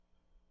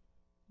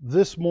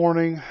This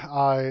morning,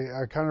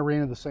 I kind of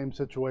ran into the same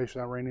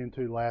situation I ran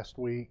into last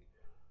week,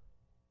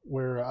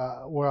 where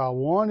I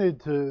wanted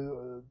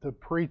to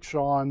preach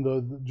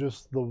on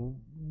just the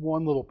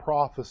one little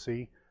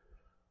prophecy.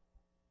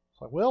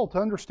 It's like, well, to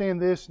understand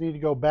this, you need to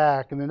go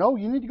back, and then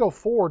you need to go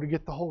forward to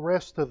get the whole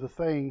rest of the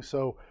thing.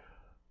 So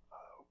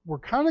we're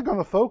kind of going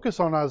to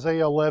focus on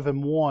Isaiah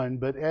 11:1,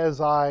 but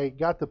as I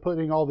got to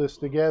putting all this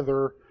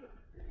together,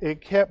 it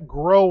kept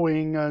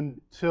growing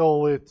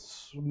until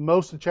it's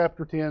most of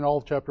chapter 10, all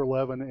of chapter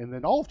 11, and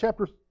then all of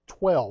chapter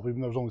 12,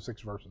 even though there's only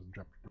 6 verses in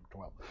chapter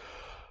 12.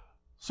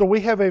 So we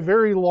have a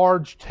very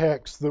large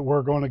text that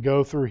we're going to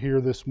go through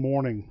here this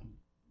morning,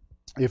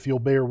 if you'll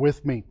bear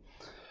with me.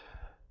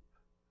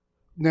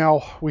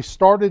 Now, we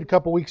started a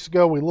couple weeks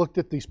ago. We looked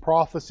at these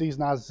prophecies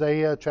in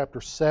Isaiah chapter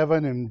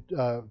 7 and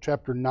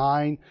chapter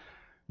 9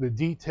 that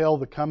detail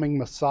the coming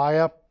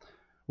Messiah.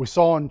 We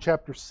saw in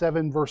chapter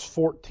 7, verse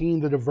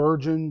 14, that a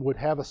virgin would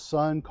have a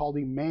son called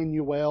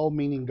Emmanuel,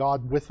 meaning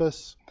God with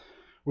us.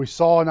 We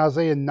saw in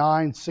Isaiah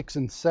 9, 6,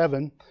 and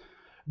 7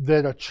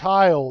 that a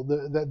child,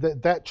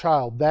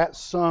 that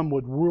son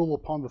would rule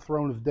upon the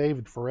throne of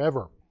David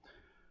forever.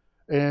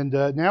 And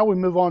now we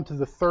move on to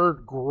the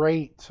third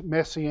great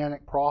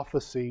messianic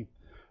prophecy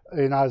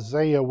in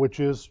Isaiah, which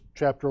is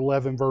chapter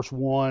 11, verse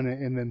 1,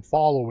 and then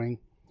following.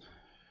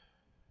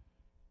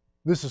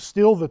 This is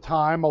still the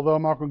time, although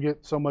I'm not going to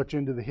get so much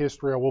into the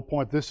history, I will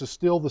point this is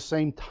still the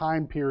same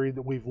time period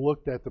that we've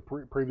looked at the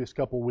previous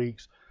couple of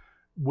weeks.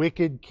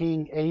 Wicked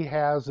King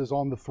Ahaz is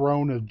on the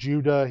throne of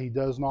Judah. He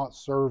does not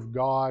serve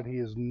God. He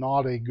is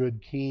not a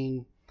good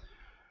king.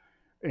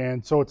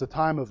 And so it's a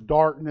time of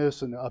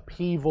darkness and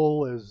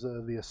upheaval as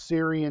the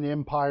Assyrian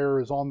Empire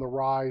is on the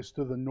rise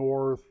to the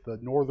north. The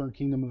northern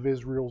kingdom of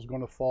Israel is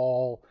going to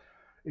fall.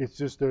 It's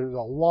just there's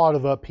a lot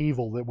of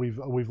upheaval that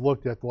we've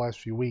looked at the last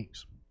few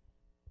weeks.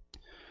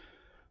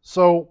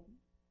 So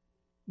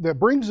that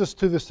brings us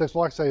to this text.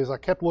 Like I say, as I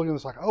kept looking,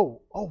 it's like,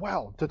 oh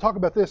wow, to talk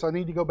about this, I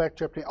need to go back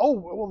to chapter 10. Oh,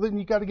 well, then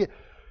you got to get.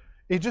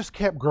 It just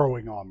kept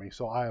growing on me.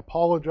 So I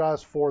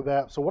apologize for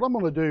that. So what I'm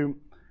going to do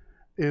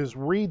is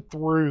read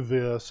through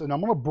this, and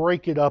I'm going to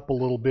break it up a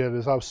little bit.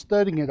 As I was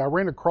studying it, I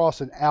ran across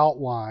an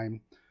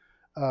outline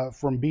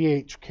from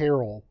B.H.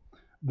 Carroll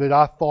that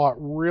I thought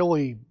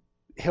really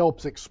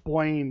helps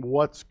explain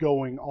what's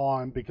going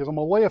on, because I'm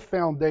going to lay a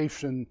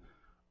foundation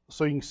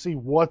so you can see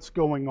what's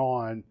going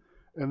on,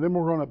 and then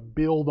we're going to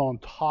build on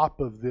top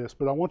of this.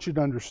 But I want you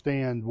to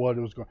understand what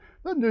it was going.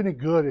 It doesn't do any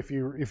good if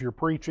you're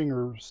preaching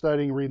or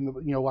studying, reading,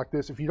 like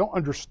this, if you don't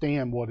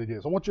understand what it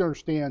is. I want you to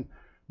understand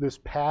this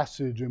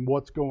passage and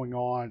what's going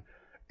on,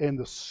 and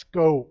the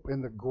scope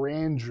and the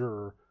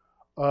grandeur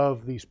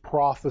of these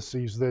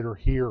prophecies that are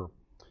here.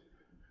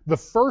 The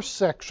first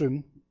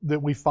section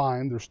that we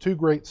find, there's two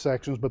great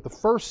sections, but the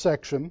first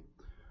section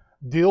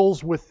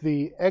deals with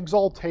the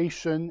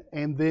exaltation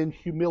and then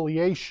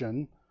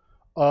humiliation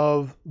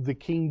of the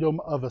kingdom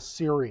of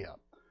Assyria.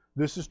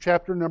 This is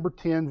chapter number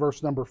 10,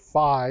 verse number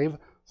 5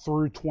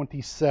 through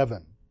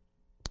 27.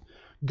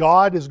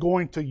 God is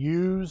going to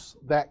use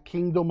that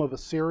kingdom of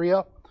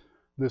Assyria,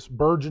 this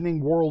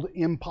burgeoning world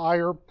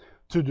empire,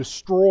 to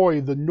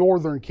destroy the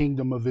northern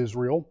kingdom of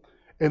Israel,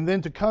 and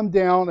then to come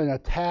down and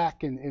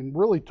attack and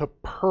really to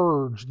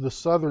purge the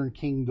southern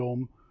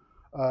kingdom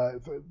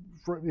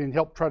and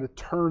help try to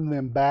turn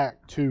them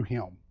back to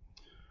him.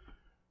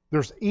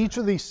 Each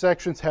of these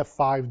sections have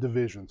 5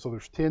 divisions, so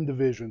there's 10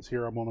 divisions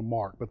here I'm going to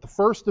mark. But the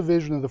first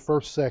division of the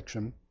first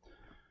section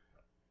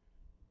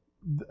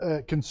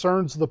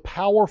concerns the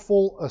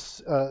powerful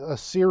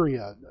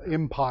Assyria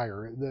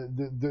empire,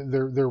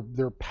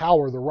 their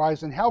power, the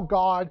rise, and how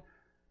God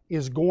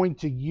is going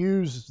to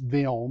use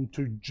them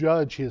to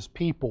judge his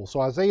people. So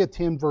Isaiah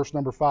 10, verse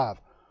number 5.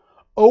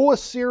 O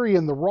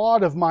Assyrian, the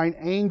rod of mine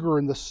anger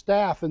and the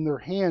staff in their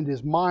hand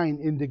is mine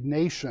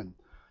indignation.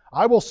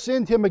 I will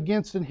send him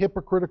against an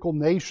hypocritical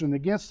nation.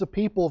 Against the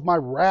people of my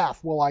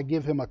wrath will I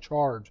give him a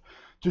charge,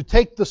 to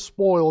take the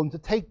spoil and to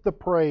take the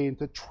prey and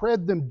to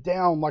tread them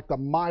down like the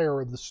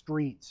mire of the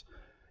streets.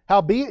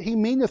 Howbeit he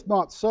meaneth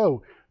not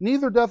so,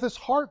 neither doth his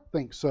heart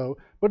think so,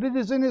 but it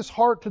is in his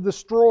heart to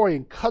destroy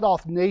and cut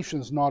off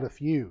nations, not a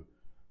few.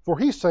 For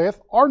he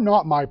saith, Are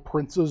not my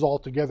princes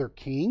altogether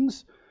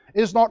kings?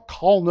 Is not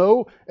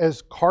Calno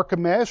as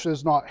Carchemish?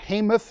 Is not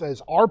Hamath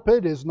as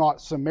Arpad? Is not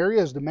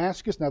Samaria as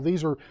Damascus? Now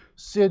these are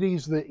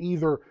cities that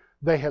either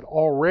they had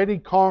already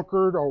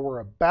conquered or were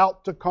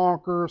about to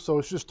conquer. So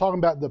it's just talking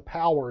about the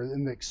power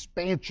and the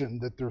expansion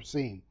that they're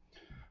seeing.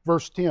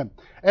 Verse 10,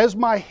 As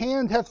my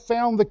hand hath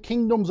found the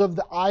kingdoms of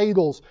the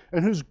idols,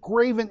 and whose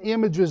graven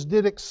images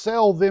did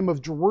excel them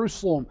of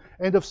Jerusalem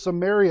and of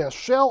Samaria,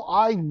 shall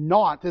I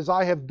not, as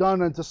I have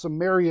done unto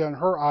Samaria and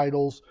her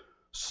idols,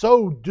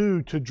 so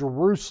do to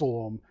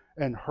Jerusalem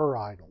and her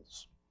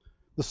idols?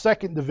 The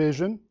second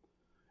division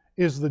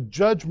is the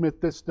judgment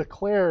that's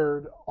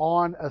declared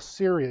on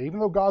Assyria. Even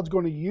though God's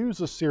going to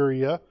use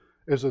Assyria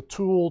as a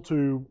tool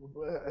to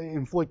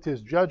inflict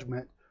his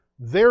judgment,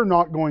 they're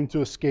not going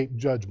to escape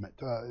judgment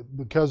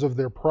because of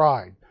their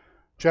pride.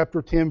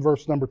 Chapter 10,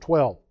 verse number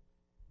 12.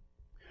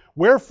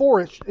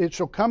 Wherefore it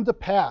shall come to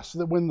pass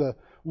that when the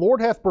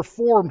Lord hath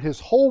performed his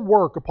whole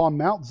work upon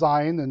Mount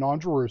Zion and on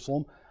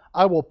Jerusalem,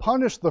 I will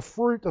punish the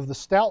fruit of the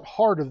stout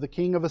heart of the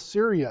king of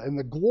Assyria and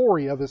the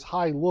glory of his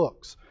high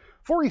looks.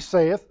 For he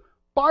saith,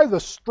 By the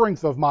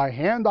strength of my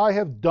hand I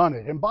have done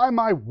it, and by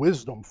my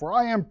wisdom, for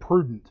I am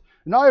prudent.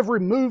 And I have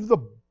removed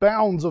the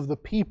bounds of the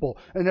people,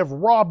 and have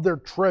robbed their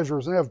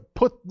treasures, and have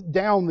put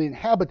down the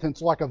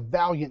inhabitants like a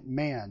valiant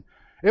man.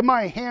 And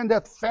my hand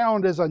hath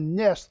found as a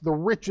nest the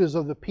riches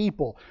of the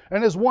people,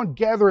 and as one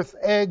gathereth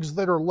eggs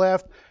that are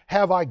left,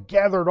 have I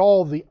gathered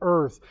all the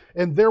earth,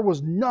 and there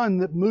was none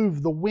that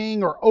moved the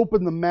wing, or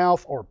opened the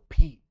mouth, or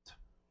peeped.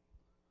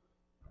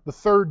 The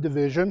third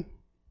division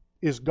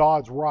is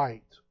God's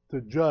right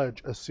to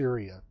judge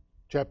Assyria.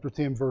 Chapter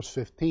 10, verse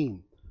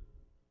 15.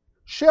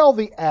 Shall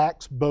the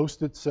axe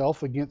boast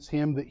itself against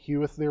him that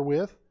heweth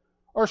therewith?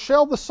 Or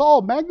shall the saw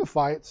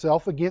magnify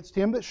itself against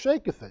him that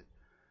shaketh it?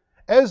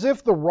 As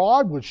if the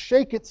rod would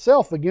shake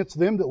itself against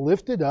them that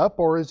lift it up,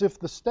 or as if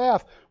the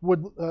staff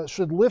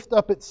should lift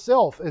up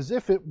itself, as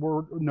if it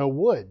were no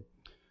wood.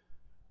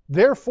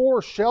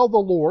 Therefore shall the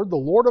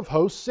Lord of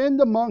hosts,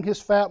 send among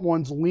his fat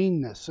ones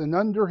leanness, and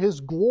under his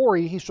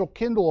glory he shall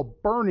kindle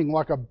a burning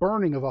like a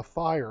burning of a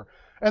fire.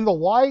 And the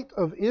light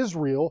of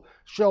Israel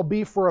shall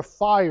be for a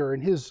fire,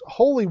 and his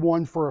Holy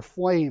One for a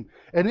flame.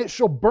 And it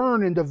shall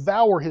burn and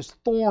devour his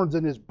thorns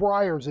and his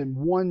briars in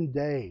one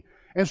day,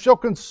 and shall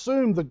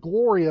consume the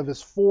glory of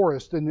his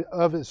forest and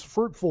of his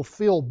fruitful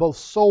field, both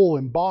soul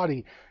and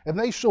body. And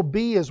they shall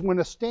be as when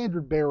a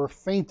standard bearer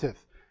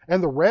fainteth.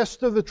 And the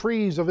rest of the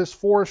trees of his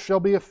forest shall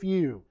be a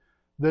few,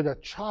 that a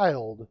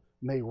child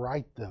may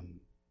write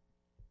them.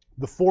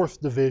 The fourth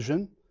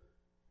division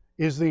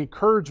is the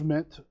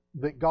encouragement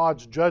that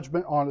God's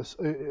judgment on us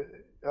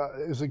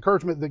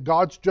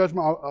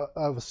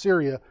of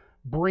Assyria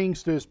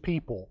brings to his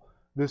people.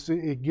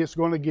 It's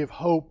going to give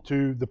hope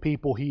to the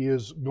people he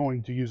is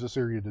going to use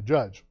Assyria to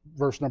judge.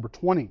 Verse number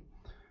 20.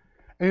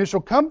 And it shall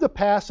come to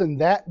pass in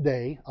that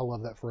day, I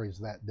love that phrase,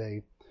 that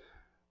day,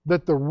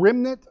 that the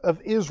remnant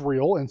of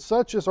Israel and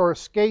such as are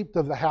escaped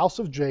of the house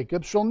of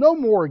Jacob shall no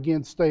more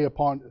again stay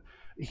upon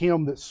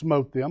him that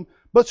smote them,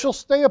 but shall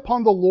stay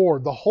upon the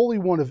Lord, the Holy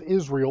One of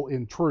Israel,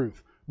 in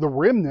truth. The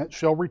remnant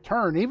shall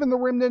return, even the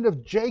remnant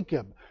of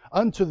Jacob,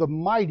 unto the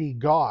mighty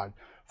God.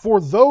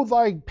 For though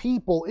thy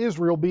people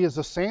Israel be as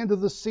the sand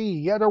of the sea,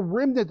 yet a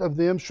remnant of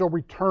them shall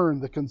return.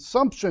 The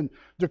consumption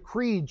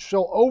decreed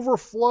shall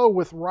overflow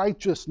with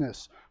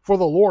righteousness. For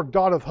the Lord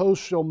God of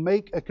hosts shall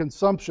make a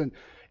consumption,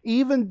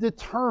 even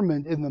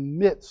determined in the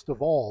midst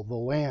of all the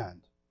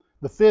land.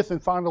 The fifth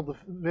and final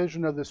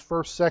division of this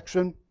first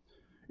section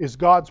is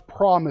God's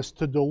promise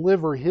to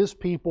deliver his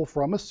people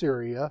from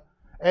Assyria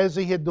as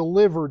he had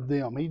delivered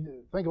them.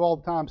 Think of all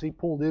the times he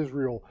pulled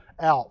Israel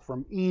out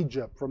from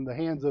Egypt, from the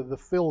hands of the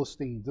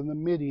Philistines and the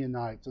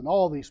Midianites and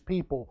all these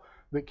people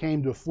that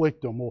came to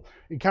afflict them. Well,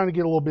 you kind of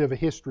get a little bit of a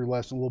history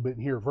lesson a little bit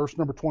in here. Verse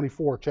number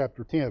 24,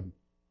 chapter 10.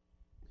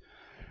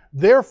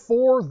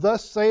 Therefore,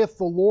 thus saith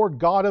the Lord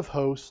God of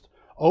hosts,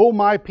 O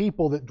my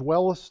people that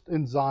dwellest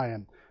in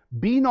Zion,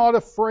 be not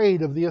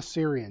afraid of the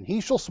Assyrian.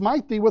 He shall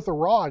smite thee with a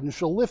rod, and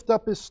shall lift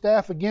up his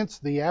staff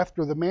against thee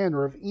after the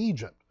manner of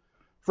Egypt.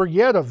 For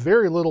yet a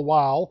very little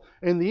while,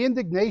 and the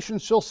indignation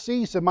shall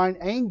cease, and mine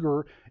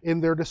anger in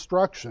their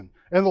destruction.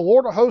 And the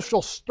Lord of hosts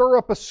shall stir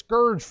up a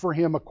scourge for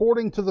him,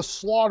 according to the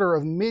slaughter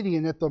of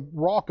Midian at the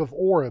rock of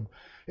Oreb.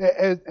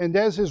 And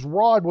as his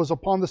rod was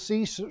upon the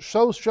sea,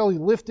 so shall he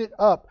lift it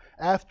up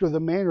after the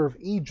manner of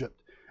Egypt.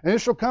 And it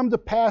shall come to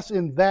pass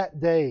in that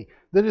day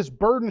that his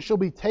burden shall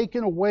be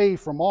taken away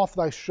from off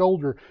thy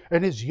shoulder,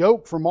 and his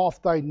yoke from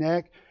off thy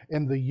neck,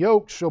 and the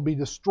yoke shall be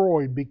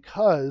destroyed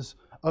because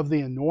of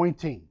the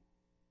anointing.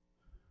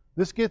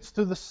 This gets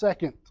to the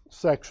second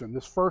section.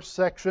 This first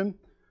section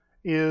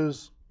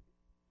is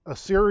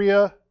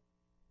Assyria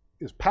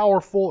is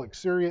powerful,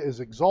 Assyria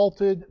is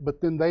exalted, but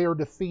then they are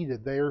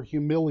defeated. They are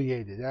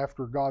humiliated.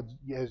 After God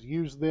has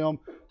used them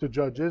to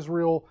judge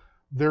Israel,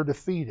 they're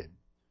defeated.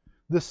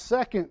 The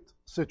second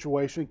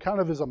situation kind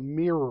of is a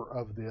mirror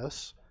of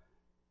this,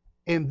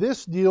 and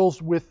this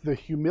deals with the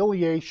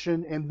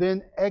humiliation and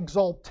then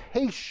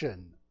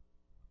exaltation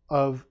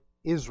of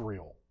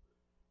Israel.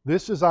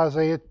 This is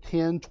Isaiah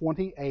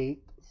 10:28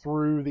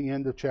 through the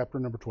end of chapter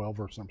number 12,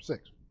 verse number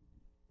 6.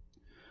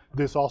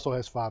 This also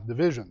has 5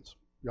 divisions.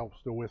 Y'all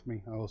still with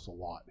me? I know it's a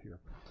lot here.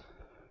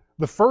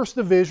 The first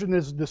division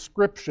is a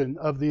description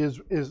of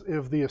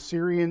the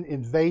Assyrian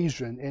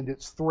invasion and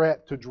its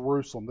threat to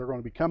Jerusalem. They're going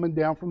to be coming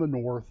down from the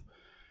north.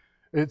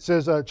 It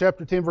says,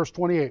 chapter 10, verse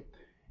 28,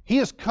 He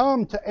has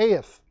come to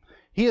Aeth.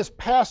 He has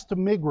passed to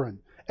Migron.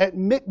 At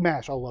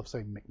Michmash, I love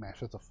saying Michmash,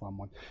 that's a fun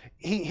one.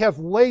 He have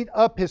laid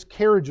up his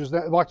carriages.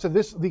 Like I said,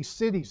 these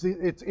cities,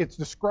 it's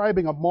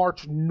describing a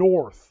march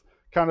north,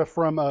 kind of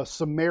from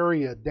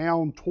Samaria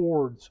down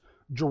towards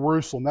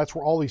Jerusalem. That's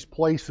where all these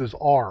places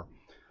are.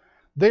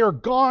 They are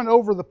gone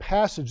over the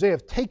passage. They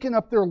have taken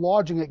up their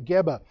lodging at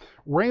Geba.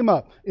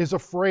 Ramah is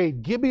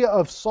afraid. Gibeah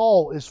of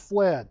Saul is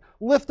fled.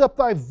 Lift up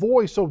thy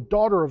voice, O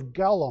daughter of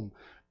Gallim.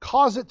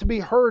 Cause it to be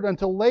heard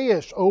unto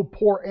Laish, O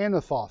poor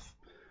Anathoth.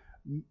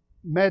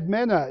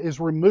 Madmenah is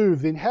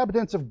removed. The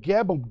inhabitants of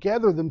Gebim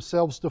gather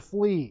themselves to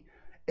flee.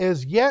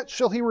 As yet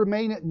shall he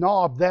remain at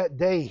Nob that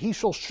day. He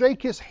shall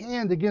shake his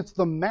hand against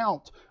the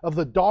mount of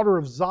the daughter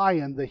of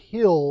Zion, the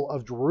hill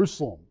of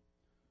Jerusalem.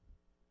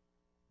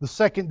 The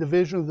second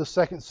division of the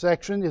second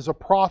section is a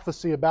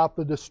prophecy about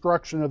the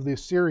destruction of the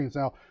Assyrians.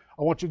 Now,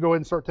 I want you to go ahead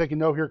and start taking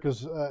note here,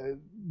 because where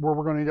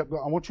we're going to end up,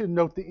 I want you to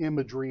note the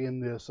imagery in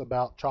this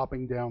about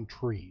chopping down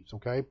trees,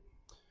 okay?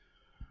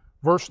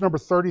 Verse number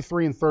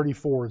 33 and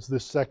 34 is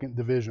this second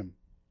division.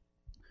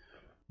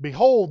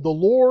 Behold, the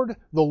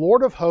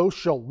Lord of hosts,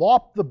 shall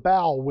lop the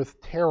bough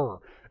with terror,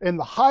 and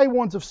the high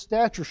ones of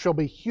stature shall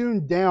be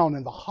hewn down,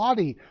 and the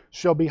haughty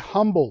shall be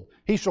humbled.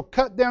 He shall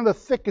cut down the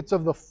thickets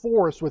of the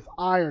forest with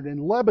iron,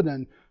 and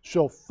Lebanon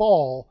shall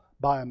fall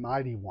by a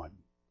mighty one.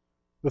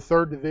 The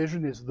third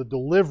division is the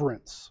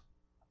deliverance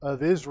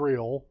of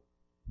Israel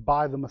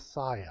by the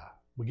Messiah.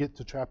 We get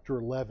to chapter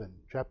 11.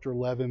 Chapter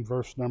 11,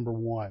 verse number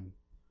 1.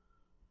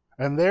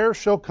 And there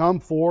shall come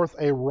forth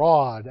a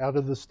rod out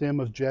of the stem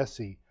of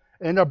Jesse,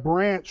 and a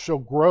branch shall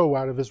grow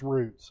out of his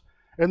roots.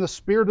 And the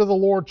Spirit of the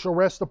Lord shall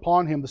rest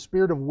upon him, the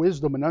Spirit of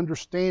wisdom and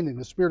understanding,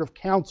 the Spirit of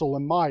counsel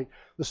and might,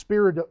 the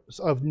Spirit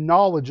of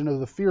knowledge and of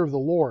the fear of the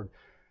Lord.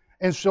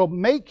 And shall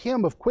make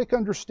him of quick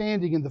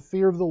understanding in the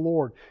fear of the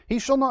Lord. He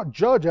shall not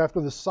judge after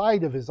the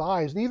sight of his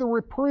eyes, neither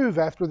reprove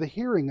after the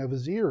hearing of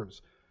his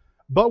ears.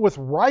 But with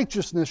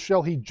righteousness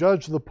shall he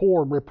judge the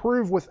poor, and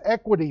reprove with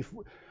equity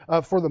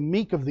for the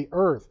meek of the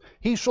earth.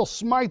 He shall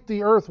smite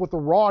the earth with the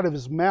rod of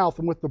his mouth,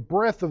 and with the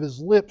breath of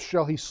his lips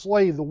shall he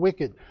slay the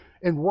wicked.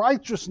 And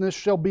righteousness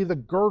shall be the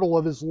girdle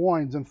of his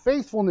loins, and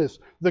faithfulness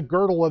the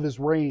girdle of his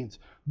reins.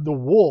 The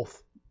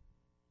wolf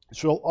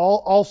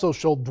also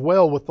shall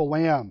dwell with the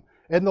lamb,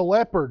 and the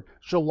leopard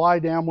shall lie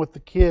down with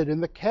the kid,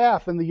 and the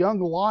calf and the young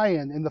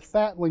lion and the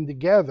fatling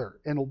together,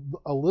 and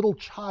a little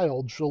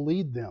child shall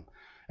lead them.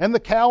 And the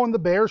cow and the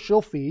bear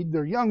shall feed,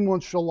 their young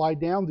ones shall lie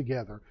down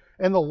together,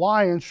 and the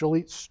lion shall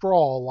eat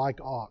straw like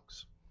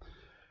ox.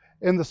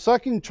 And the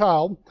sucking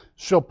child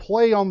shall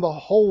play on the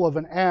hole of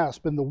an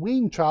asp, and the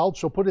weaned child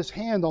shall put his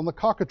hand on the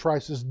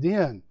cockatrice's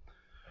den.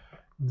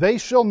 They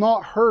shall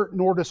not hurt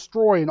nor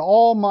destroy in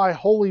all my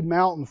holy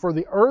mountain, for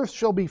the earth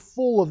shall be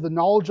full of the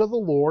knowledge of the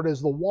Lord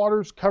as the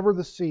waters cover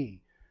the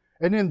sea.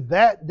 And in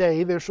that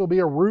day there shall be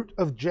a root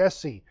of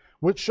Jesse,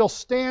 which shall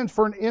stand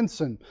for an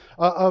ensign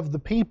of the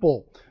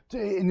people.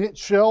 And it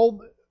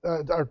shall,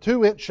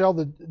 to it shall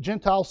the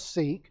Gentiles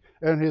seek,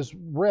 and his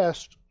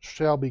rest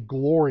shall be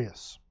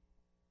glorious.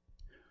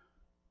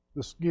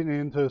 This getting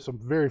into some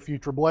very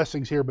future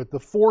blessings here, but the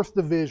fourth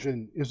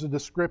division is a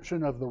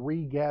description of the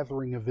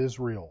regathering of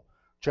Israel.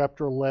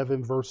 Chapter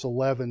 11, verse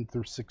 11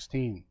 through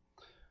 16.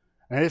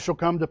 And it shall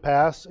come to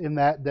pass in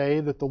that day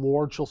that the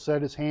Lord shall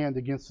set his hand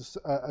against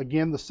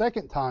again the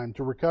second time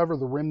to recover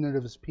the remnant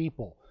of his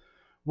people,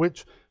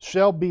 which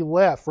shall be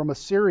left from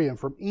Assyria, and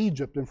from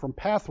Egypt, and from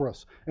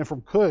Pathros, and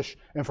from Cush,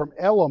 and from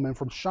Elam, and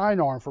from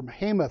Shinar, and from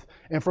Hamath,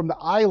 and from the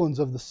islands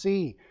of the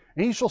sea.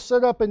 And he shall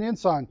set up an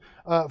ensign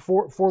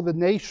for the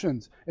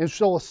nations, and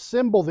shall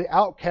assemble the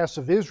outcasts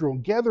of Israel,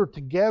 and gather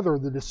together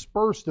the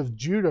dispersed of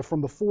Judah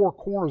from the four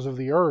corners of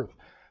the earth.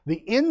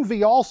 The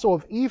envy also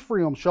of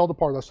Ephraim shall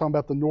depart. That's talking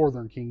about the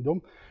northern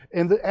kingdom.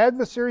 And the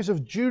adversaries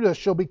of Judah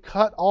shall be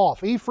cut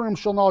off. Ephraim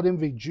shall not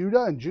envy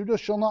Judah, and Judah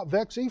shall not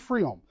vex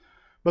Ephraim.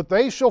 But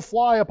they shall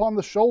fly upon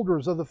the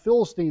shoulders of the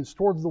Philistines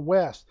towards the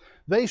west.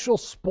 They shall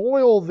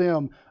spoil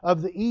them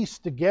of the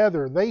east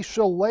together. They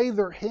shall lay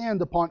their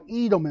hand upon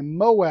Edom and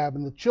Moab,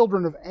 and the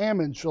children of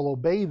Ammon shall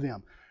obey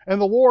them. And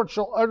the Lord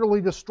shall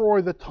utterly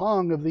destroy the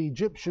tongue of the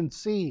Egyptian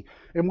sea.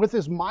 And with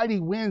his mighty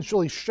wind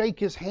shall he shake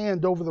his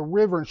hand over the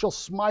river, and shall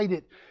smite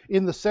it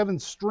in the seven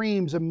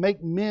streams, and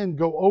make men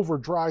go over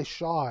dry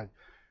shod.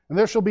 And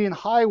there shall be an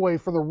highway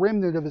for the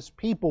remnant of his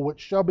people,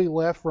 which shall be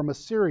left from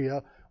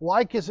Assyria,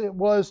 like as it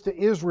was to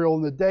Israel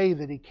in the day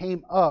that he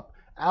came up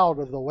out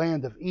of the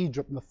land of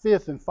Egypt. And the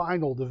fifth and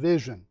final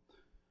division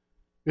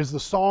is the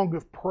song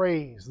of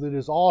praise that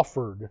is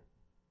offered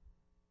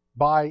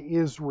by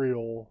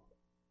Israel,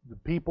 the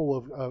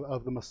people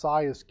of the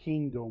Messiah's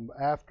kingdom,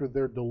 after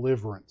their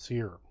deliverance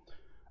here.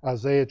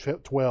 Isaiah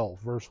 12,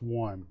 verse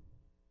 1.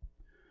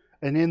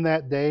 And in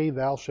that day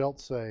thou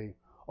shalt say,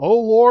 O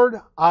Lord,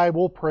 I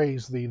will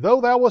praise thee.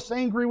 Though thou wast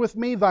angry with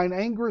me, thine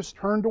anger is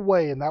turned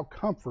away, and thou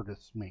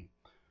comfortest me.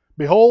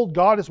 Behold,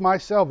 God is my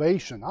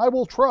salvation. I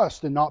will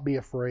trust and not be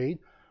afraid.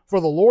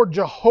 For the Lord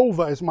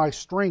Jehovah is my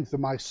strength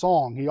and my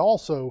song. He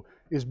also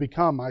is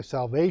become my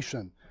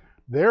salvation.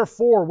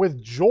 Therefore,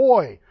 with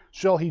joy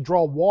shall he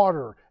draw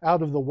water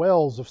out of the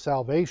wells of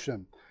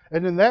salvation.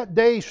 And in that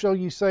day shall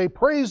ye say,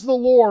 Praise the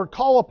Lord,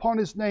 call upon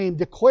his name,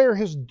 declare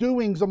his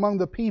doings among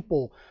the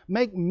people,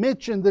 make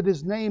mention that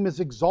his name is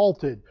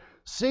exalted.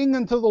 Sing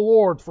unto the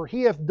Lord, for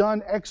he hath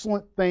done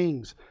excellent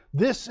things.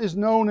 This is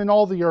known in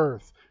all the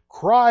earth.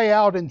 Cry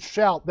out and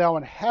shout, thou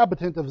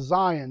inhabitant of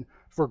Zion,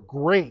 for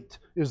great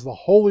is the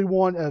Holy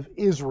One of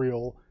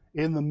Israel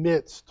in the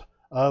midst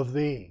of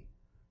thee.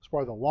 Let's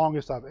probably the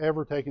longest I've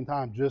ever taken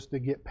time just to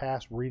get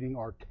past reading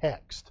our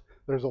text.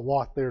 There's a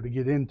lot there to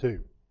get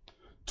into.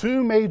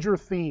 Two major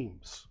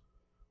themes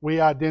we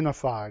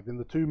identified in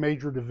the two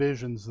major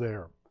divisions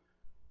there.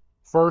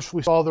 First,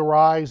 we saw the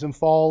rise and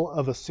fall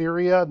of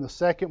Assyria, and the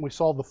second, we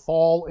saw the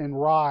fall and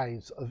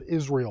rise of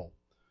Israel.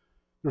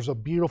 There's a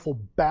beautiful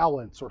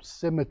balance or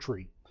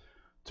symmetry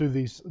to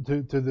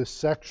this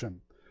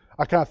section.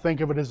 I kind of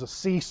think of it as a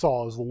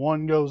seesaw. As the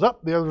one goes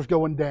up, the other's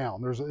going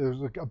down. There's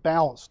a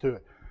balance to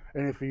it.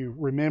 And if you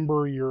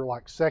remember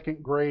your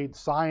second grade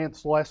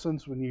science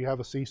lessons, when you have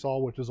a seesaw,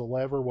 which is a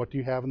lever, what do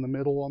you have in the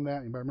middle on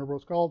that? Anybody remember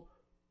what it's called?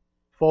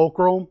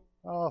 Fulcrum.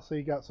 Oh, so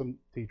you got some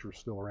teachers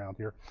still around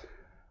here.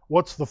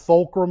 What's the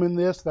fulcrum in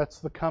this? That's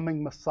the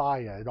coming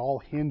Messiah. It all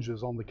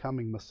hinges on the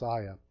coming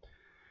Messiah.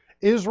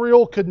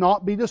 Israel could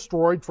not be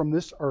destroyed from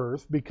this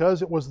earth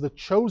because it was the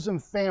chosen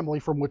family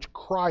from which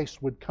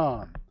Christ would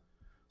come.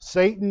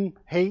 Satan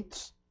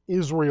hates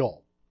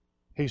Israel.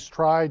 He's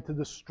tried to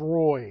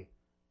destroy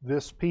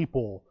this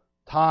people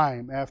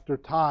time after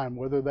time,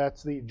 whether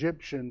that's the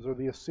Egyptians or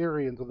the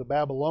Assyrians or the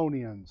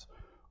Babylonians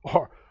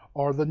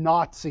or the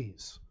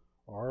Nazis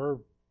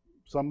or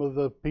some of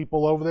the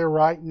people over there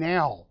right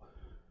now.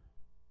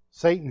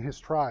 Satan has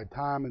tried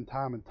time and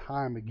time and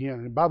time again.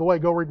 And by the way,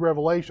 go read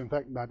Revelation. In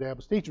fact, my dad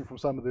was teaching from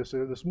some of this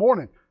here this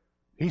morning.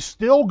 He's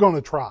still going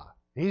to try.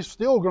 He's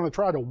still going to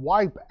try to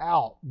wipe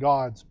out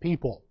God's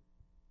people.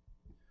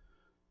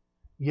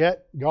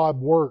 Yet God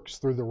works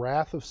through the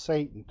wrath of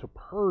Satan to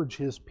purge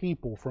his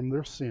people from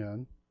their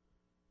sin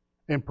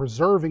and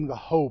preserving the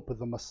hope of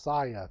the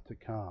Messiah to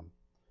come.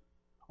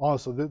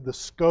 Also, the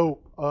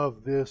scope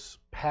of this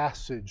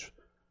passage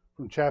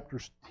from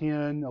chapters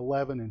 10,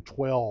 11, and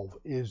 12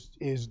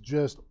 is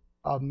just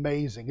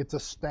amazing. It's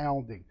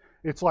astounding.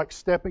 It's like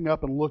stepping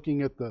up and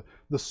looking at the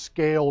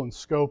scale and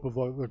scope of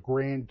the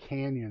Grand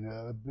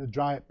Canyon, the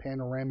giant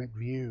panoramic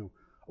view.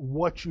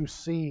 What you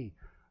see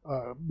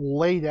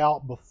laid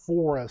out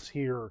before us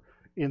here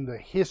in the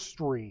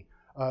history,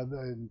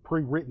 the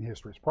pre-written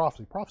history. It's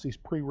prophecy. Prophecy is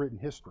pre-written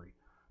history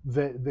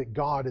that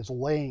God is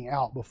laying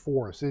out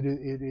before us. It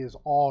is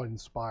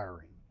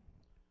awe-inspiring.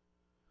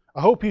 I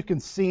hope you can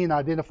see and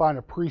identify and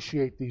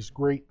appreciate these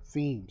great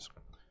themes.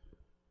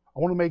 I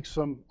want to make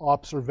some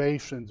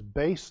observations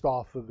based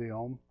off of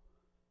them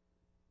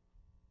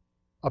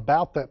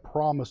about that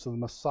promise of the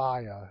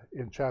Messiah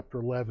in chapter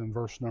 11,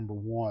 verse number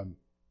 1.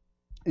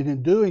 And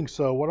in doing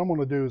so, what I'm going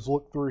to do is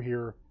look through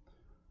here,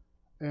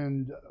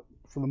 and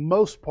for the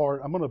most part,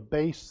 I'm going to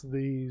base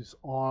these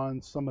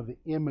on some of the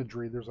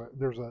imagery.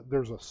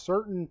 There's a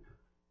certain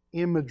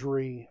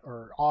imagery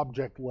or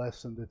object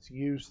lesson that's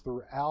used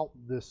throughout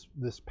this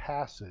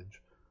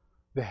passage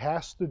that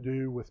has to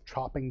do with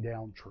chopping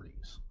down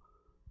trees.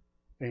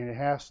 And it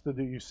has to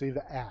do, you see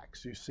the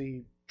axe, you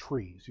see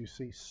trees, you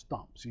see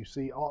stumps, you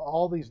see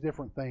all these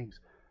different things.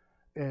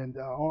 And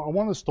I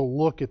want us to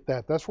look at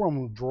that. That's where I'm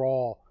going to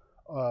draw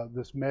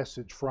this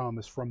message from,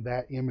 is from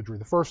that imagery.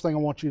 The first thing I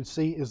want you to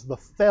see is the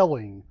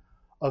felling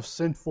of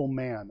sinful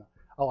man.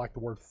 I like the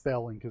word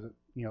felling because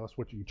that's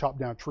what you chop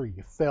down a tree.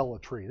 You fell a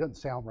tree. It doesn't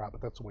sound right,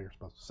 but that's the way you're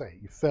supposed to say it.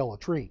 You fell a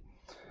tree.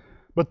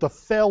 But the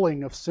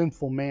felling of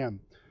sinful man.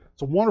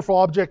 It's a wonderful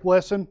object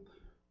lesson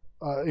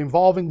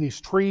involving these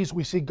trees.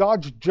 We see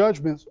God's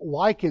judgments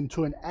likened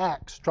to an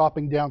axe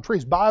chopping down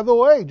trees. By the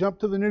way, jump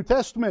to the New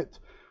Testament.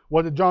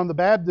 What did John the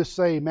Baptist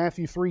say?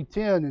 Matthew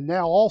 3:10, and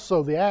now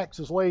also the axe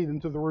is laid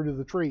into the root of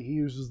the tree. He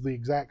uses the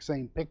exact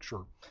same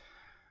picture.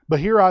 But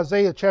here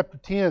Isaiah chapter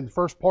 10,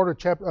 first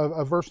part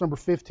of verse number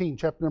 15,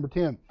 chapter number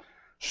 10.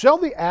 Shall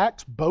the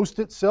axe boast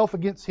itself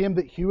against him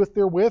that heweth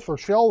therewith, or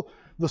shall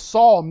the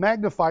saw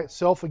magnify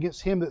itself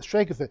against him that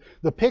shaketh it?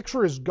 The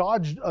picture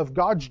of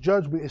God's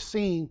judgment is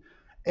seen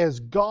as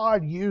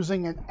God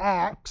using an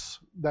axe,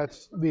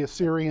 that's the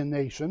Assyrian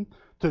nation,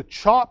 to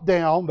chop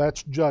down,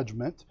 that's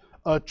judgment,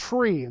 a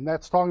tree, and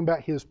that's talking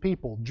about his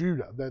people,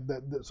 Judah.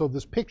 So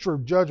this picture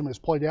of judgment is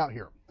played out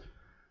here.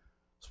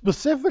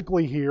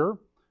 Specifically here,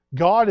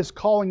 God is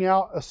calling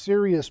out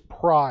Assyria's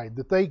pride,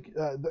 that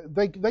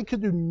they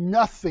could do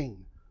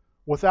nothing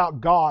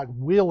without God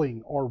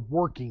willing or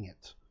working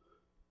it.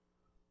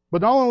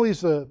 But not only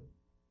is the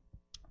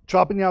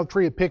chopping down the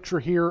tree a picture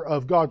here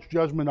of God's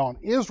judgment on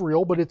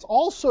Israel, but it's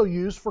also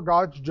used for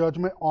God's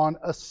judgment on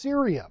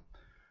Assyria.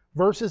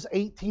 Verses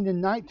 18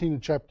 and 19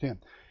 of chapter 10.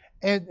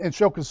 And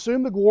shall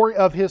consume the glory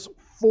of his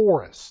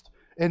forest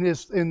and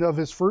of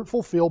his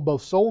fruitful field,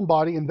 both soul and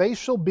body, and they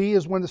shall be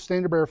as when the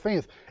standard bearer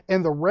fainteth.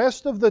 And the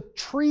rest of the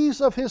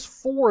trees of his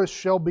forest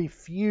shall be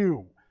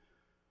few,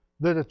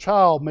 that a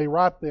child may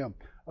ripe them.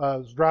 I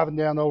was driving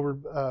down over,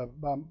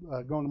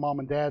 going to mom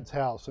and dad's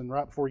house, and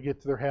right before you get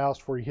to their house,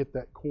 before you hit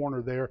that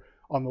corner there,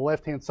 on the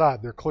left-hand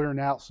side, they're clearing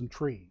out some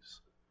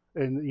trees.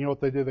 And you know what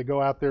they do? They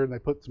go out there and they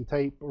put some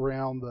tape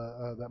around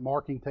that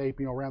marking tape,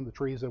 around the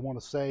trees they want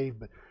to save.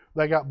 But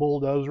they got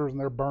bulldozers and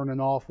they're burning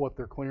off what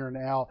they're clearing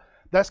out.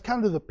 That's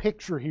kind of the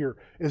picture here,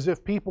 as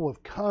if people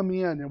have come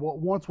in and what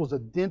once was a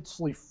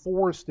densely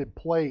forested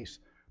place,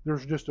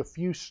 there's just a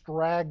few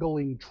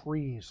straggling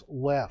trees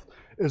left,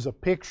 is a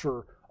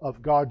picture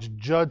of God's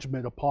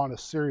judgment upon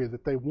Assyria,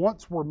 that they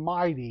once were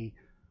mighty,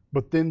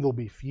 but then they'll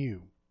be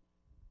few.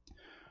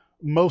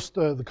 Most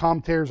of the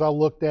commentators I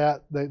looked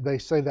at, they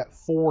say that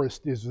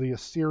forest is the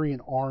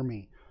Assyrian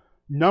army,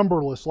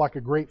 numberless like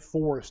a great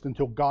forest,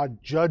 until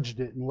God judged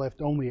it and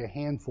left only a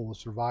handful of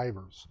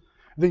survivors.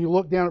 Then you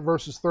look down at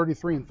verses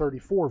 33 and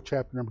 34 of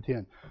chapter number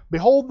 10.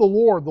 Behold, the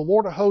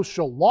Lord of hosts,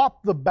 shall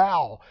lop the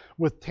bough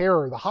with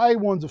terror. The high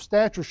ones of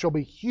stature shall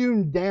be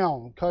hewn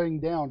down, cutting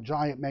down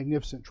giant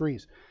magnificent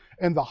trees.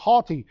 And the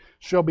haughty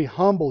shall be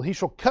humbled. He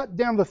shall cut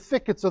down the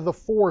thickets of the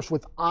forest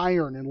with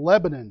iron, and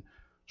Lebanon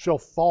shall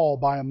fall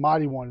by a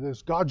mighty one.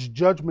 There's God's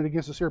judgment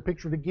against us here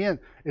pictured again.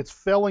 It's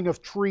felling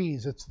of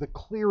trees. It's the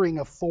clearing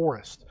of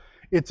forest.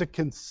 It's a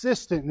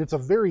consistent and it's a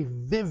very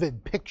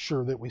vivid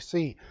picture that we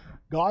see.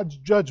 God's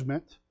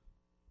judgment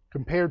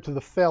compared to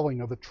the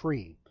felling of a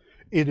tree.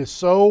 It is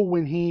so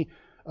when he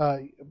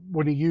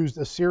used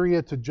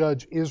Assyria to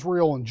judge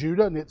Israel and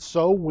Judah, and it's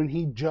so when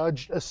he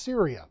judged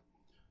Assyria.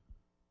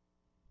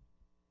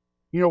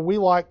 You know, we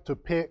like to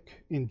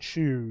pick and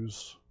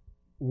choose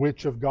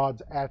which of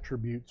God's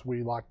attributes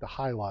we like to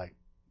highlight.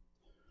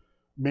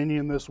 Many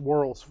in this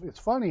world, it's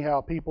funny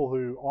how people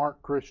who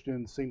aren't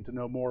Christians seem to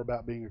know more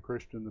about being a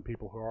Christian than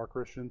people who are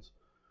Christians.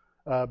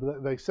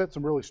 But they said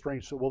some really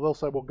strange, they'll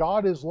say, well,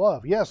 God is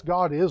love. Yes,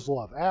 God is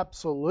love.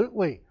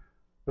 Absolutely.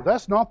 But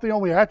that's not the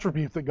only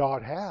attribute that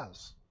God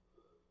has.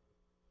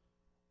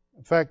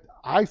 In fact,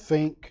 I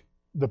think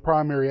the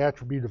primary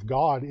attribute of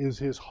God is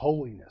His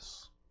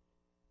holiness.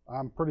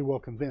 I'm pretty well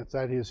convinced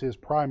that is His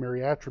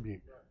primary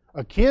attribute.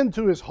 Akin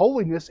to His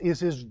holiness is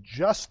His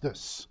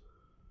justice.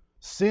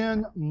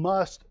 Sin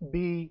must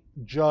be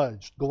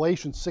judged.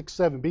 Galatians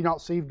 6:7. Be not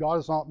deceived, God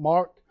is not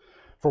mocked.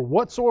 For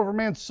whatsoever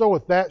man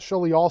soweth, that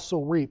shall he also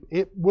reap.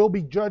 It will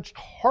be judged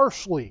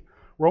harshly.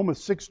 Romans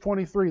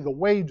 6:23. The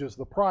wages,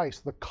 the price,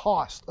 the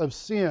cost of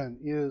sin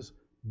is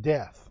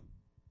death.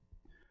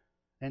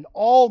 And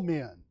all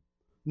men,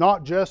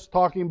 not just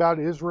talking about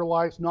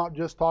Israelites, not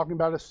just talking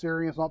about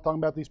Assyrians, not talking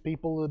about these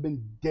people that have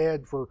been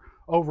dead for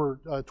over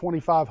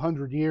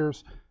 2,500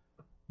 years,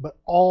 but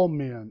all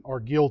men are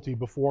guilty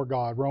before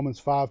God.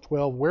 Romans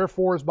 5:12.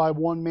 Wherefore is by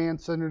one man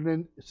sin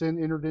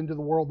entered into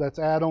the world, that's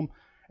Adam,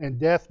 and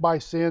death by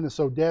sin, and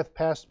so death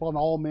passed upon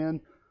all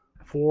men,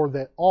 for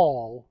that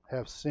all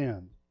have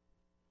sinned.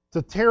 It's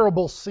a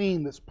terrible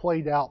scene that's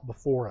played out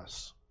before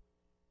us.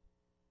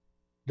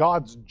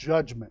 God's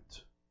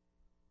judgment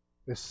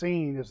is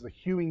seen as the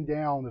hewing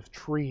down of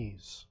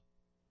trees.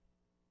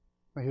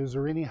 Is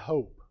there any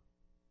hope?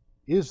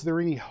 Is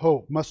there any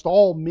hope? Must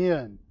all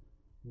men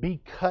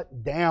be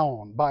cut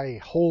down by a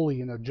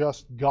holy and a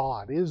just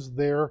God? Is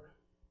there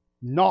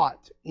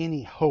not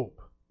any hope?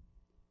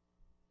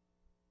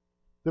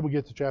 Then we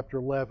get to chapter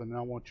 11, and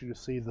I want you to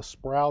see the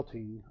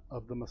sprouting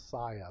of the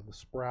Messiah. The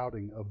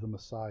sprouting of the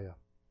Messiah.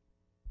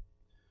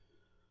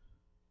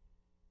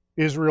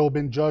 Israel had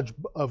been judged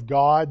of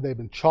God. They've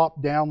been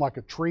chopped down like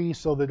a tree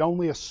so that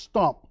only a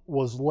stump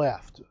was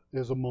left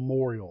as a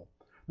memorial.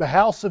 The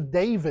house of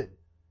David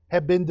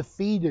had been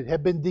defeated,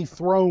 had been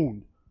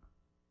dethroned,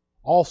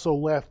 also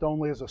left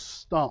only as a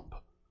stump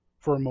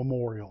for a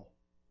memorial.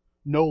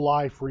 No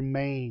life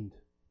remained.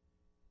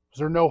 Was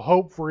there no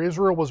hope for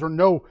Israel? Was there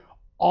no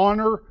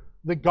honor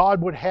that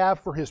God would have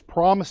for His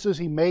promises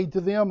He made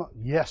to them?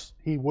 Yes,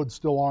 He would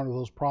still honor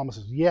those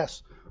promises.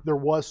 Yes, there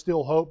was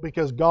still hope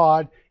because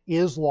God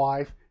is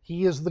life.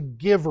 He is the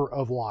giver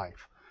of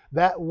life.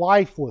 That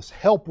lifeless,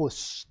 helpless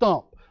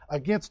stump,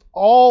 against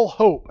all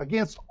hope,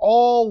 against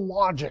all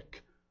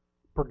logic,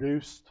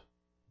 produced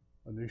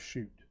a new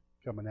shoot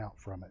coming out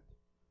from it.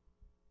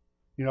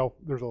 You know,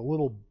 there's a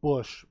little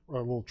bush or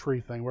a little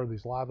tree thing. Where are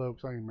these live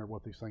oaks? I don't even remember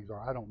what these things are.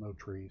 I don't know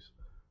trees.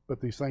 But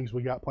these things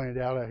we got planted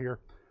out here.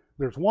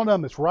 There's one of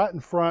them that's right in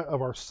front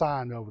of our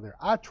sign over there.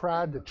 I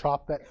tried to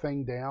chop that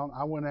thing down.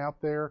 I went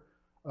out there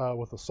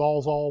with a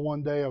Sawzall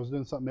one day. I was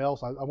doing something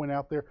else. I went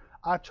out there.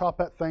 I chopped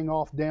that thing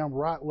off down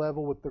right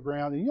level with the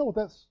ground. And you know what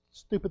that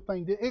stupid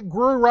thing did? It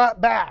grew right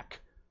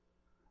back.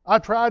 I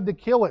tried to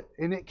kill it,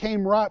 and it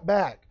came right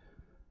back.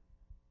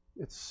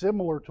 It's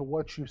similar to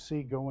what you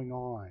see going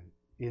on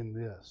in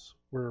this,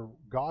 where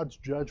God's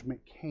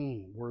judgment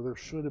came, where there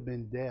should have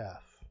been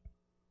death.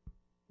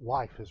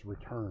 Life has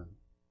returned.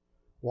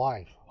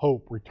 Life,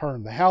 hope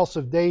returned. The house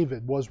of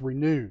David was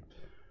renewed.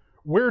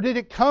 Where did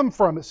it come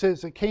from? It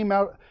says it came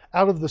out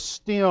of the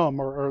stem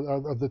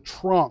or the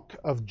trunk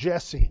of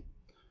Jesse.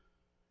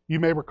 You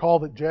may recall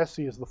that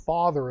Jesse is the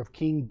father of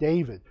King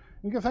David.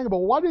 You can think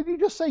about, why did he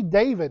just say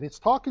David? It's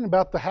talking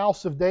about the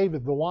house of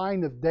David, the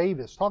line of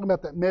David. It's talking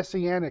about that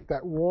messianic,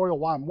 that royal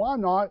line. Why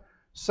not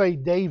say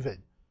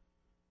David?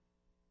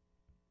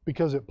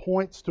 Because it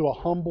points to a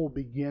humble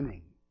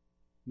beginning.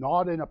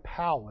 Not in a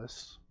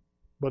palace,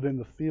 but in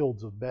the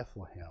fields of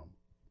Bethlehem.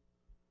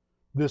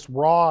 This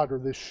rod or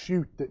this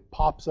shoot that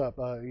pops up,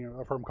 I've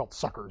heard them called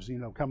suckers,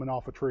 coming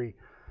off a tree.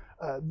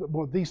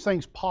 These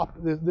things pop,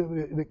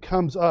 it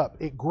comes up.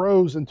 It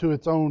grows into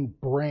its own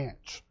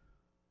branch.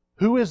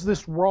 Who is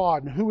this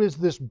rod and who is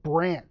this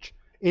branch?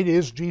 It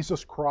is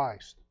Jesus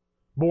Christ.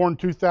 born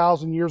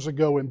 2,000 years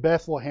ago in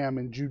Bethlehem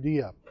in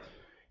Judea.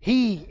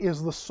 He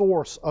is the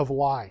source of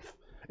life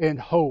and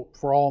hope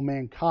for all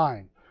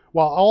mankind.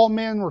 While all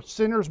men were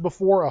sinners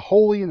before a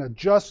holy and a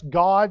just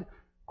God,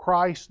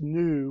 Christ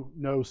knew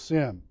no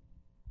sin.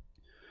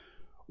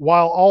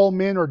 While all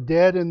men are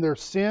dead in their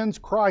sins,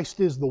 Christ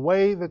is the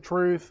way, the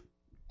truth,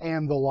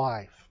 and the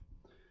life.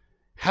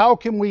 How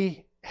can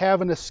we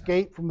have an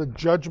escape from the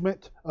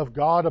judgment of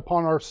God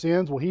upon our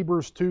sins? Well,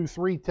 Hebrews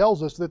 2:3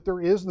 tells us that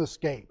there is an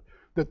escape,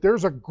 that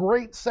there's a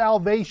great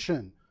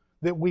salvation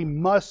that we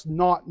must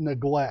not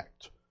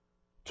neglect.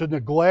 To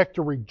neglect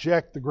or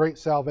reject the great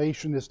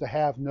salvation is to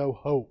have no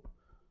hope.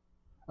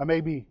 I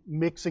may be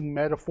mixing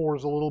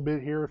metaphors a little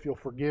bit here. If you'll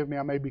forgive me,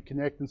 I may be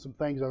connecting some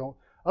things. I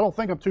don't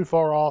think I'm too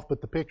far off,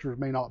 but the pictures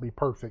may not be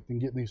perfect in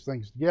getting these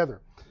things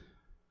together.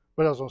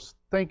 But as I was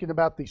thinking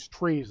about these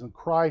trees and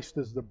Christ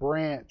as the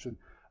branch and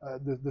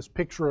this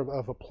picture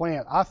of a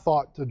plant, I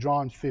thought to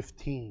John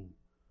 15,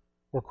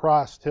 where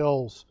Christ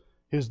tells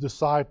his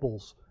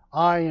disciples,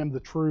 I am the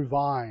true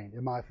vine,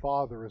 and my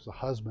Father is the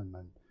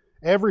husbandman.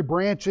 Every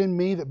branch in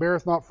me that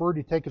beareth not fruit,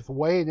 he taketh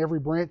away, and every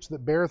branch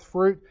that beareth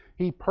fruit,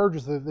 he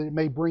purgeth it, that it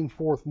may bring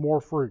forth more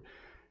fruit.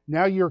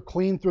 Now ye are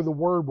clean through the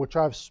word which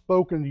I have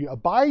spoken to you.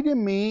 Abide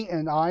in me,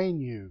 and I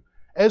in you.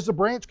 As the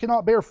branch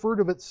cannot bear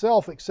fruit of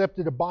itself, except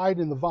it abide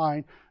in the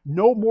vine,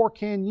 no more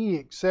can ye,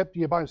 except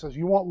ye abide. It says,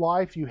 you want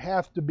life, you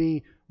have to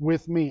be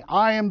with me.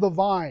 I am the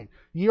vine,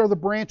 ye are the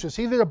branches.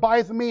 He that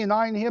abideth in me, and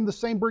I in him, the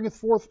same bringeth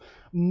forth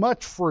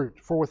much fruit.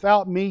 For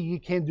without me ye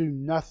can do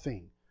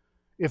nothing.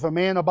 If a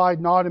man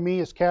abide not in me,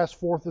 is cast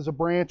forth as a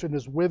branch and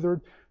is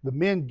withered. The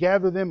men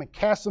gather them and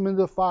cast them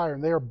into the fire,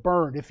 and they are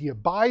burned. If ye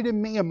abide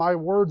in me, and my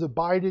words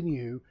abide in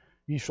you,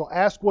 ye shall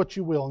ask what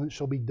you will, and it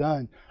shall be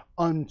done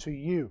unto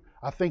you.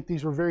 I think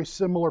these are very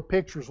similar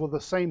pictures with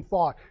the same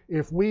thought.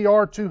 If we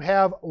are to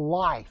have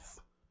life,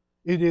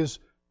 it is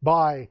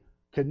by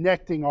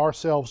connecting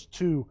ourselves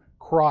to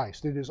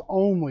Christ. It is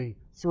only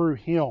through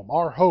Him,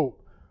 our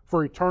hope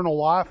for eternal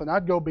life. And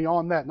I'd go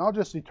beyond that, not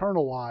just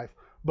eternal life,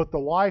 but the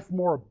life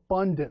more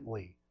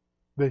abundantly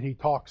that He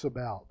talks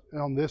about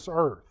on this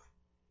earth,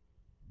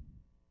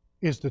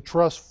 is to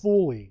trust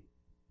fully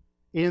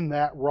in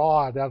that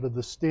rod out of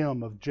the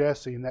stem of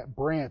Jesse and that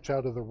branch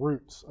out of the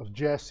roots of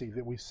Jesse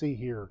that we see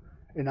here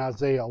in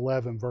Isaiah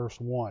 11 verse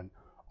 1.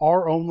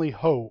 Our only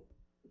hope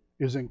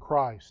is in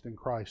Christ and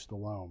Christ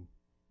alone.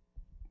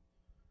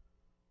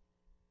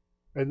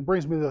 And it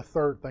brings me to the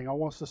third thing. I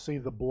want us to see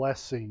the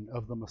blessing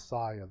of the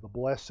Messiah. The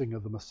blessing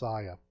of the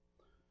Messiah.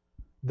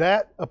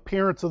 That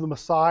appearance of the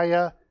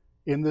Messiah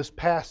in this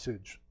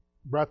passage,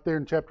 right there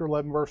in chapter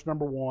 11 verse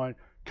number 1,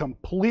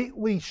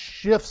 completely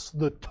shifts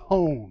the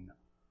tone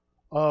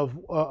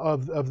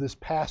of this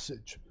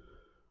passage.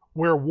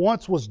 Where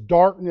once was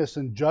darkness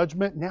and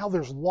judgment, now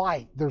there's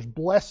light, there's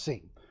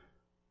blessing.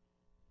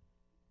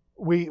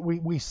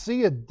 We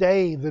see a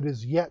day that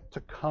is yet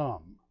to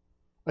come,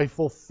 a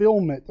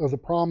fulfillment of the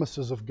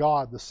promises of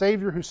God. The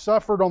Savior who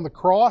suffered on the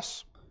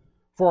cross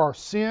for our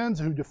sins,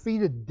 who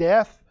defeated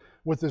death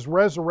with His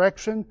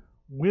resurrection,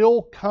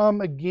 will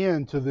come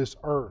again to this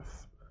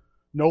earth.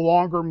 No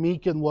longer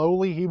meek and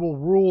lowly, He will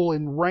rule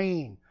and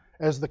reign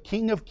as the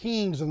King of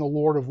Kings and the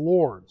Lord of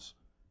Lords.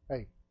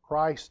 Hey,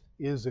 Christ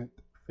isn't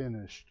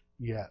finished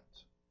yet.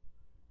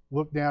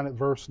 Look down at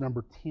verse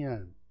number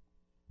 10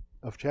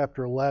 of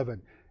chapter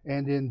 11.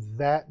 And in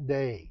that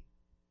day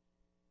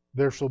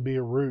there shall be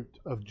a root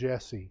of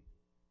Jesse,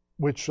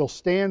 which shall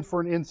stand for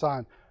an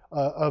ensign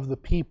of the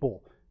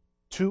people.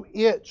 To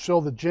it shall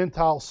the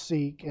Gentiles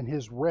seek, and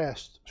his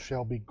rest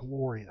shall be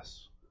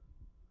glorious.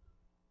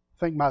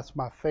 I think that's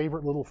my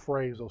favorite little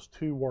phrase, those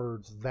two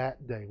words,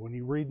 that day. When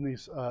you read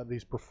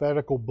these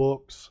prophetical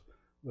books,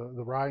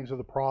 the writings of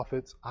the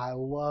prophets, I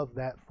love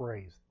that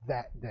phrase,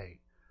 that day.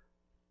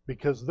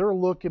 Because they're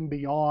looking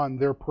beyond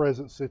their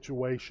present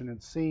situation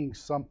and seeing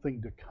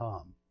something to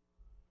come.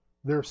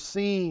 They're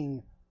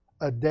seeing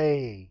a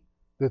day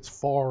that's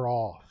far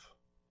off.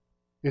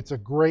 It's a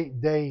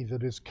great day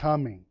that is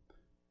coming.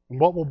 And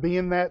what will be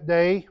in that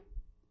day?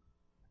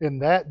 In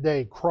that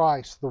day,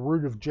 Christ, the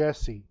root of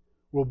Jesse,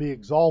 will be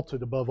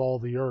exalted above all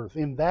the earth.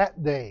 In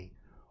that day,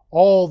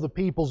 all the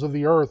peoples of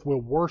the earth will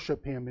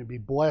worship Him and be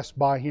blessed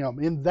by Him.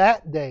 In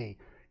that day,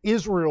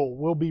 Israel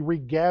will be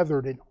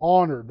regathered and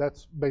honored.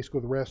 That's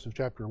basically the rest of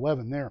chapter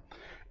 11 there.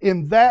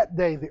 In that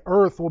day, the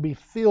earth will be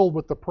filled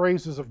with the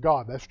praises of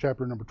God. That's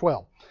chapter number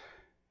 12.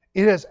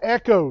 It has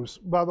echoes,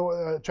 by the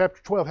way,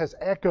 chapter 12 has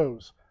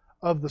echoes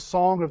of the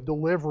song of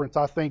deliverance,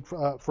 I think,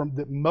 from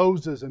that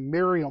Moses and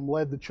Miriam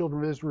led the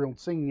children of Israel in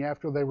singing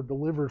after they were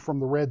delivered from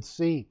the Red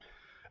Sea.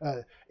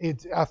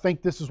 I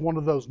think this is one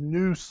of those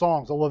new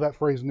songs. I love that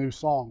phrase, new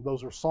song.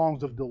 Those are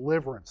songs of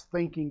deliverance,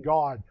 thanking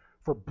God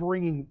for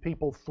bringing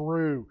people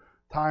through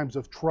times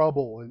of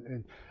trouble.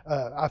 And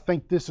I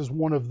think this is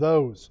one of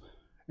those.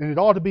 And it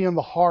ought to be in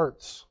the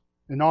hearts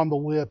and on the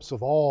lips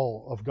of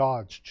all of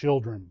God's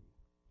children.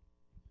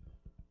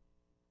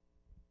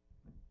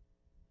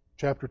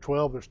 Chapter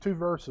 12, there's two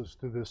verses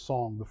to this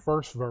song. The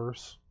first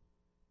verse,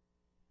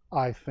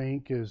 I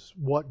think, is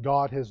what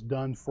God has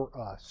done for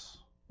us.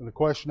 And the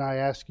question I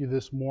ask you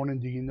this morning,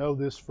 do you know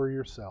this for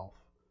yourself?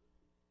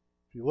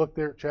 If you look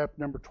there at chapter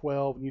number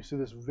 12 and you see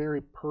this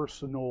very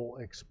personal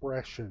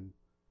expression,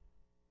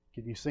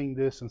 can you sing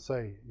this and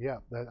say, yeah,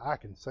 that I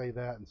can say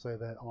that and say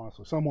that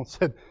honestly? Someone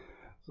said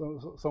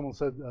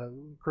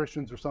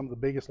Christians are some of the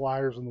biggest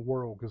liars in the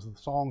world because the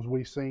songs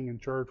we sing in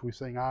church, we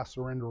sing I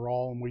Surrender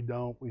All and we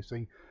don't. We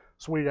sing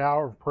Sweet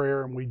Hour of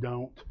Prayer and we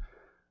don't.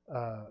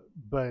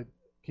 But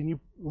can you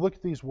look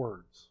at these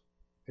words?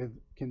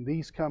 Can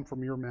these come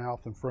from your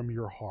mouth and from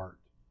your heart?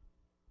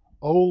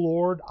 O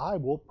Lord, I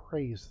will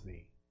praise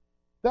thee.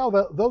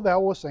 Though thou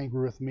wast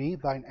angry with me,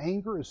 thine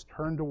anger is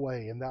turned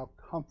away, and thou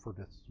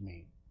comfortest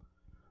me.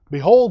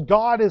 Behold,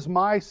 God is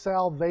my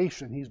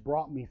salvation. He's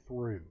brought me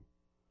through.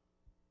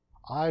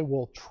 I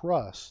will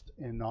trust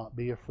and not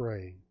be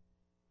afraid.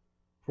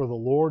 For the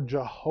Lord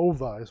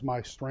Jehovah is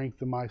my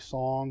strength and my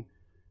song.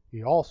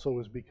 He also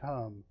has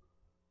become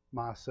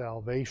my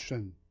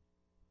salvation.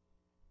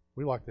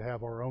 We like to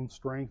have our own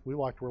strength. We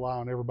like to rely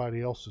on everybody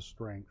else's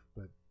strength,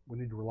 but we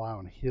need to rely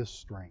on His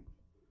strength.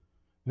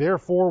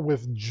 Therefore,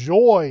 with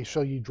joy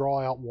shall ye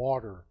draw out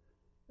water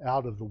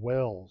out of the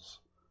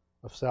wells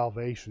of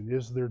salvation.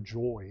 Is there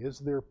joy? Is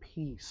there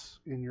peace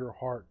in your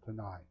heart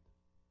tonight,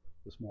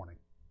 this morning,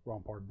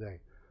 wrong part of the day?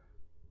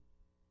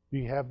 Do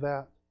you have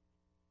that?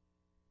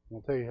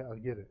 I'll tell you how to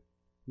get it.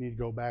 You need to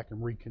go back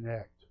and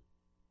reconnect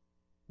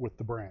with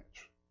the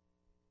branch.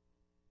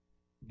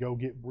 Go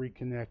get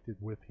reconnected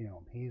with Him.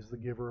 He's the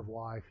giver of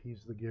life.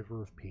 He's the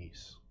giver of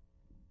peace.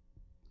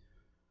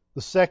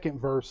 The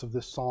second verse of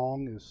this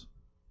song is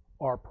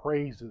our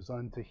praises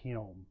unto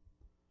Him.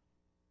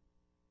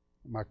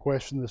 My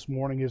question this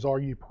morning is, are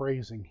you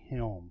praising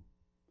Him?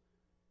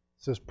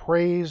 It says,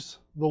 praise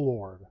the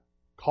Lord.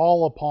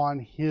 Call upon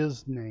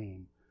His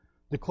name.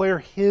 Declare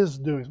His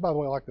doings. By the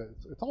way, I like that.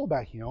 It's all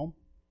about Him.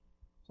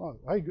 It's not,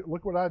 hey,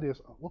 look what I did.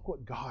 Look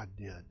what God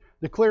did.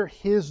 Declare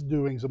His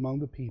doings among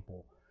the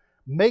people.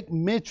 Make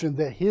mention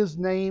that His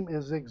name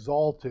is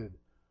exalted.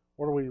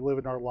 What are we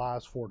living our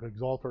lives for? To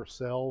exalt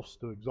ourselves,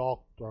 to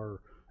exalt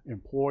our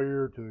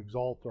employer, to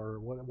exalt our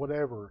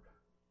whatever.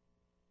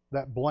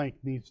 That blank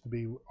needs to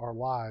be our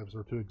lives,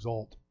 or to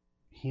exalt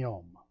Him,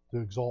 to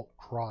exalt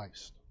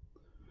Christ.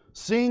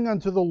 Sing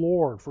unto the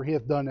Lord, for He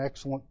hath done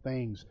excellent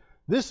things.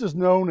 This is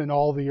known in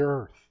all the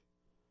earth.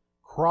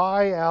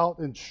 Cry out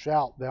and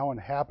shout, thou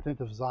inhabitant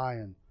of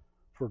Zion,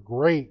 for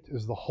great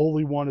is the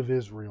Holy One of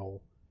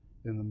Israel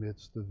in the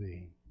midst of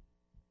thee.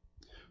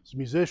 As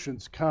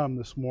musicians come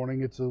this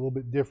morning, it's a little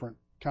bit different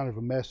kind of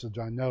a message,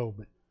 I know,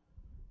 but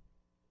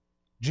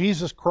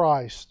Jesus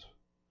Christ,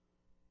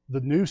 the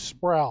new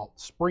sprout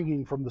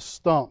springing from the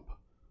stump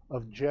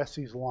of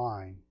Jesse's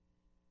line.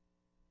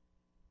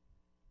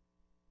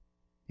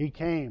 He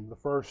came the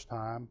first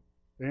time,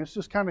 and it's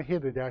just kind of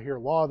hinted out here. A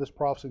lot of this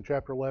prophecy in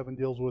chapter 11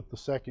 deals with the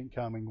second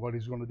coming, what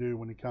He's going to do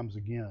when He comes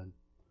again.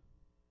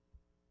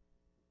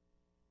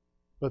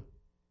 But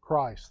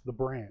Christ, the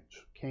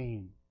branch,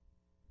 came.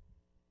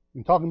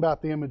 And talking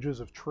about the images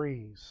of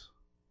trees,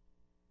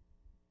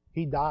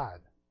 He died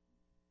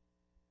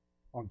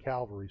on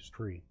Calvary's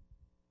tree.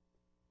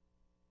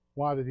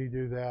 Why did He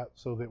do that?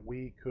 So that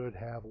we could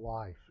have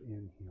life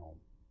in Him.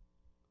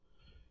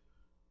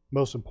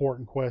 Most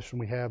important question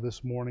we have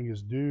this morning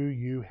is, do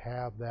you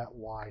have that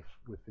life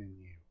within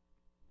you?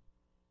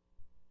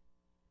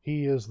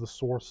 He is the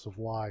source of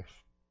life.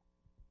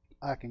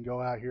 I can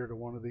go out here to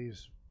one of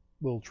these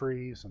little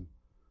trees and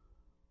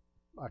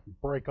I can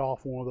break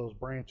off one of those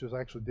branches.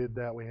 I actually did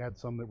that. We had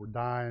some that were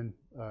dying.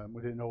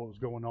 We didn't know what was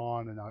going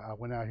on, and I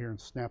went out here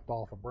and snapped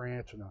off a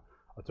branch, and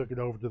I took it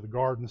over to the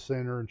garden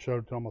center and showed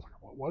it to them. I was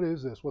like, what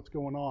is this? What's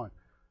going on?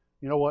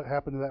 You know what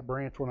happened to that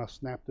branch when I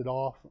snapped it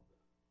off?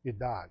 It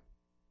died.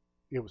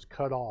 It was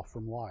cut off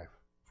from life.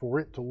 For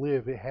it to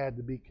live, it had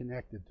to be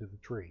connected to the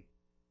tree.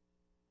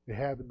 It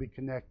had to be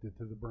connected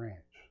to the branch.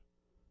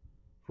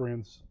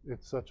 Friends,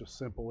 it's such a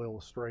simple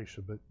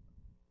illustration, but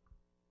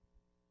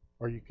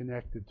are you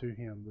connected to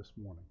Him this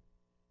morning?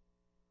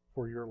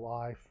 For your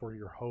life, for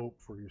your hope,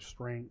 for your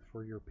strength,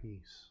 for your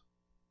peace?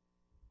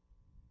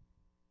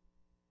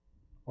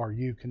 Are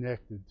you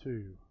connected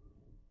to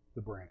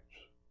the branch?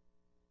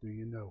 Do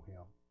you know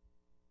Him?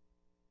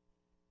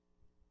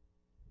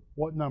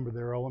 What number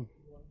there, Owen?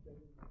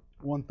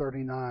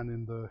 139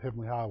 in the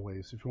Heavenly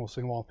Highways. If you want to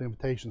sing along with the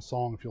invitation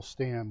song, if you'll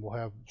stand, we'll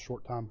have a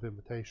short time of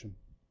invitation.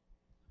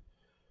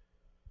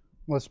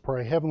 Let's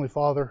pray. Heavenly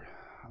Father,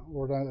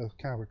 Lord, that's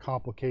kind of a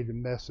complicated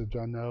message,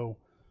 I know.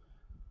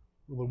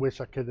 I really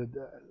wish I could have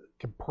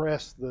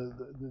compressed the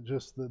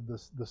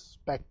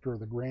specter,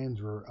 the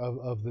grandeur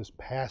of this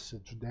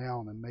passage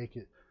down and make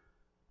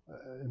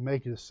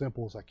it as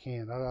simple as I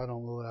can. I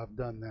don't know that I've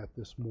done that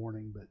this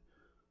morning, but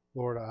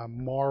Lord, I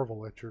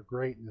marvel at your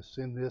greatness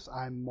in this.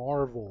 I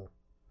marvel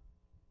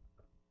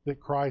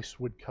that Christ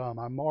would come.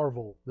 I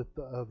marvel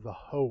of the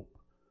hope.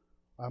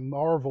 I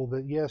marvel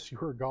that, yes,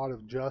 you're a God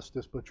of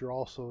justice, but you're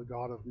also a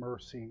God of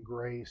mercy and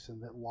grace,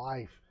 and that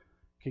life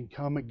can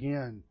come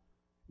again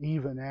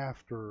even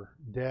after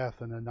death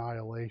and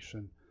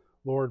annihilation.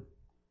 Lord,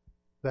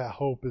 that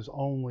hope is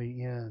only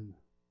in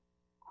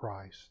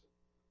Christ.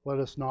 Let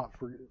us not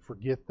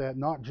forget that,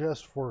 not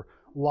just for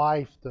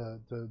life, the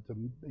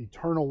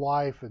eternal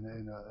life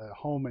and a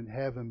home in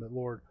heaven, but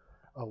Lord,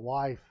 a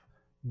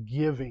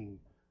life-giving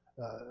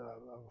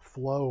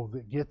flow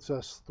that gets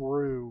us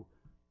through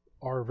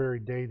our very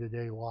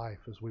day-to-day life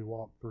as we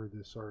walk through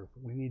this earth.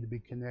 We need to be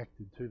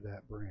connected to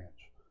that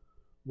branch.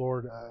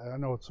 Lord, I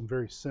know it's some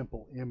very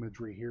simple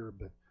imagery here,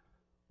 but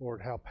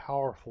Lord, how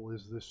powerful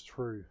is this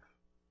truth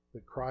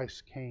that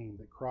Christ came,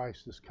 that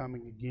Christ is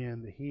coming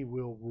again, that He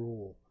will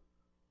rule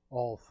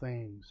all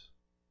things.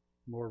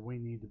 Lord, we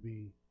need to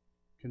be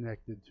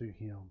connected to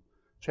Him.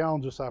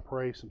 Challenge us, I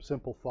pray, some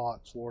simple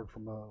thoughts, Lord,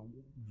 from a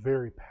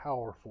very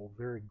powerful,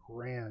 very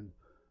grand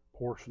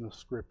portion of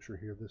Scripture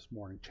here this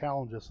morning.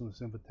 Challenge us in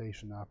this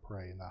invitation, I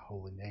pray, in Thy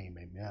holy name.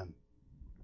 Amen.